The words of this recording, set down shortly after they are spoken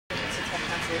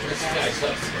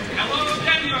Hello,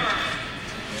 Denver.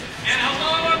 And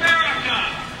hello,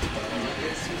 America.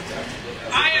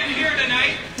 I am here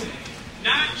tonight,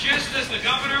 not just as the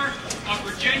governor of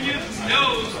Virginia who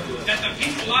knows that the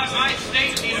people of my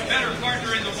state need a better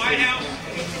partner in the White House,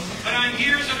 but I'm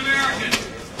here as an American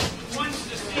who wants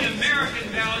to see American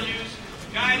values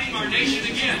guiding our nation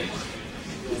again.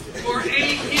 For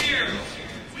 8 years,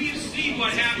 we've seen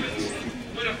what happens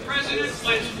when a president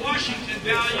lets Washington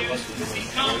values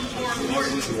become more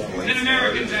important than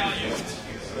American values.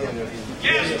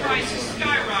 Gas prices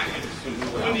skyrocket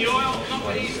when the oil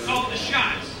companies call the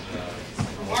shots.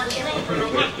 Our children are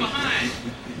left behind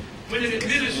when an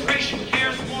administration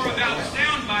cares more about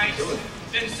sound bites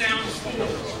than sound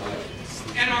schools.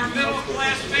 And our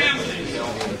middle-class families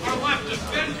are left to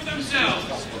fend for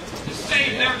themselves to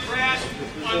save their grasp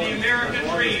on the American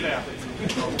dream.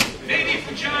 Maybe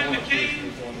for John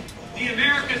McCain, the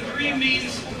American dream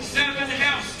means 7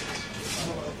 houses.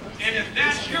 And if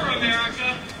that's your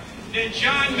America, then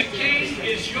John McCain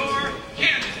is your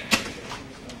candidate.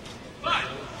 But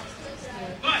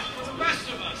for the rest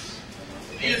of us,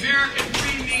 the American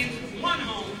dream means 1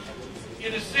 home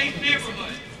in a safe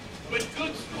neighborhood with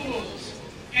good schools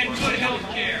and good health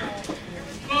care.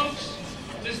 Folks,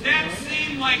 does that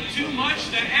seem like too much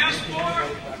to ask for?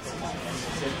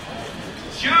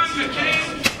 John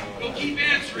McCain will keep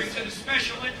answering to the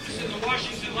special interests in the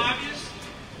Washington lobbyists,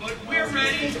 but we're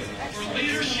ready for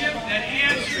leadership that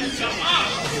answers to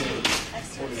us.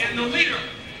 And the leader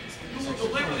who will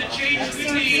deliver the change we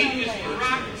need is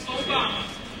Barack Obama.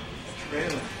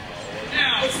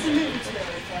 Now,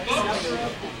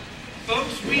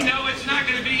 folks, we know it's not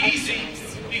going to be easy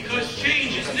because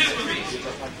change is never easy.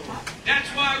 That's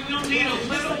why we'll need a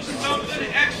little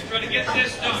something extra to get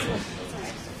this done.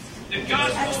 The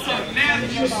Gospel of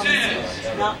Matthew says,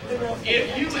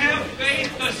 if you have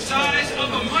faith the size of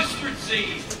a mustard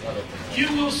seed, you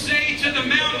will say to the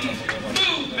mountain,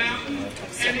 move, mountain,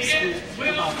 and it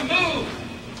will move.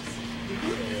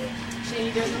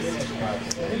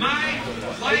 My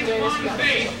lifelong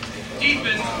faith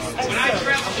deepened when I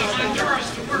traveled to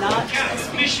Honduras to work with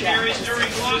Catholic missionaries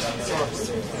during Lost War.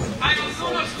 Hay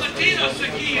algunos latinos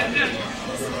aquí en Denver.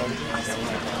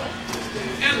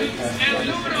 El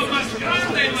número más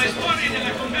grande en la historia de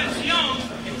la convención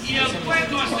y el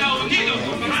pueblo está unido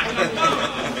con Barack Obama.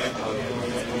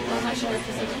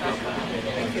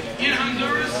 In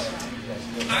Honduras,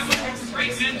 I was with a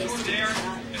great mentor there,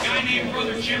 a guy named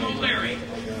Brother Jim O'Leary,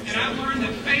 and I learned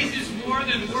that faith is more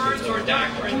than words or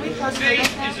doctrine.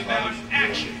 Faith is about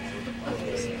action.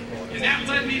 And that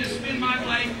led me to spend my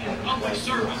life in public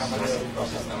service.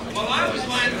 While I was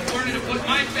learning to put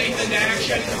my faith into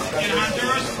action in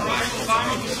Honduras, Barack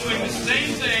Obama was doing the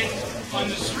same thing on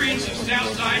the streets of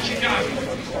Southside Chicago,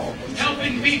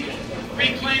 helping people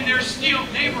reclaim their steel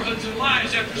neighborhoods and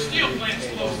lives after steel plants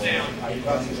closed down.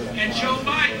 And Joe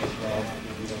Biden,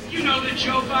 you know that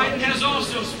Joe Biden has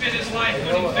also spent his life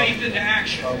putting faith into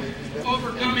action,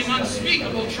 overcoming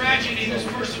unspeakable tragedy in his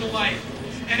personal life,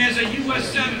 and as a U.S.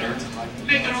 Senator,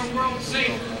 making our world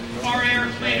safer, our air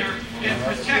cleaner, and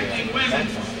protecting women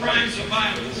from crimes of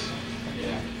violence.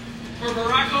 For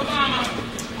Barack Obama,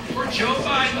 for Joe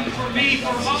Biden, for me,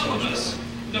 for all of us,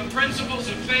 the principles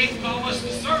of faith call us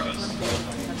to service.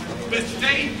 With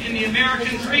faith in the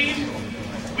American dream,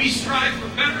 we strive for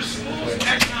better schools,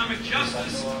 economic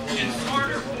justice, and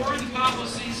smarter foreign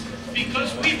policies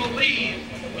because we believe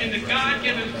in the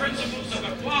God-given principles of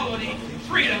equality,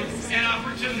 freedom, and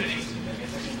opportunity.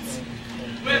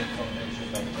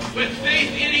 With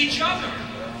faith in each other,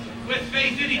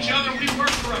 we work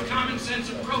for a common sense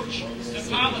approach to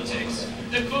politics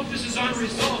that focuses on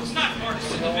results, not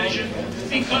partisan division,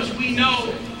 because we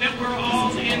know that we're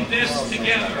all in this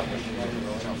together.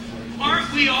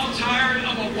 Aren't we all tired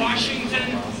of a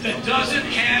Washington that doesn't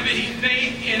have any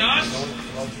faith in us?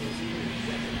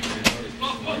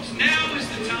 Well, folks, now is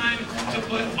the time to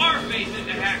put our faith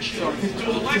into action, to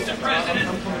elect a president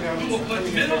who will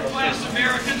put middle-class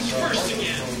Americans first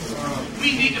again.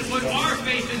 We need to put our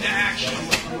faith into action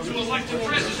to elect a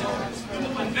president who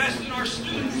will invest in our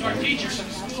students, our teachers,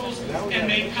 and schools, and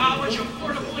make college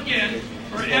affordable again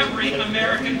for every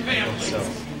American family.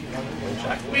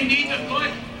 We need to put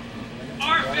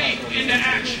our faith into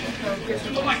action to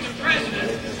elect a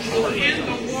president who will end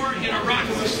the war in Iraq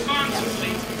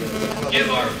responsibly, give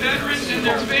our veterans and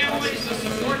their families the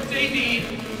support they need,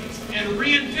 and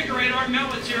reinvigorate our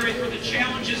military for the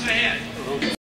challenges ahead.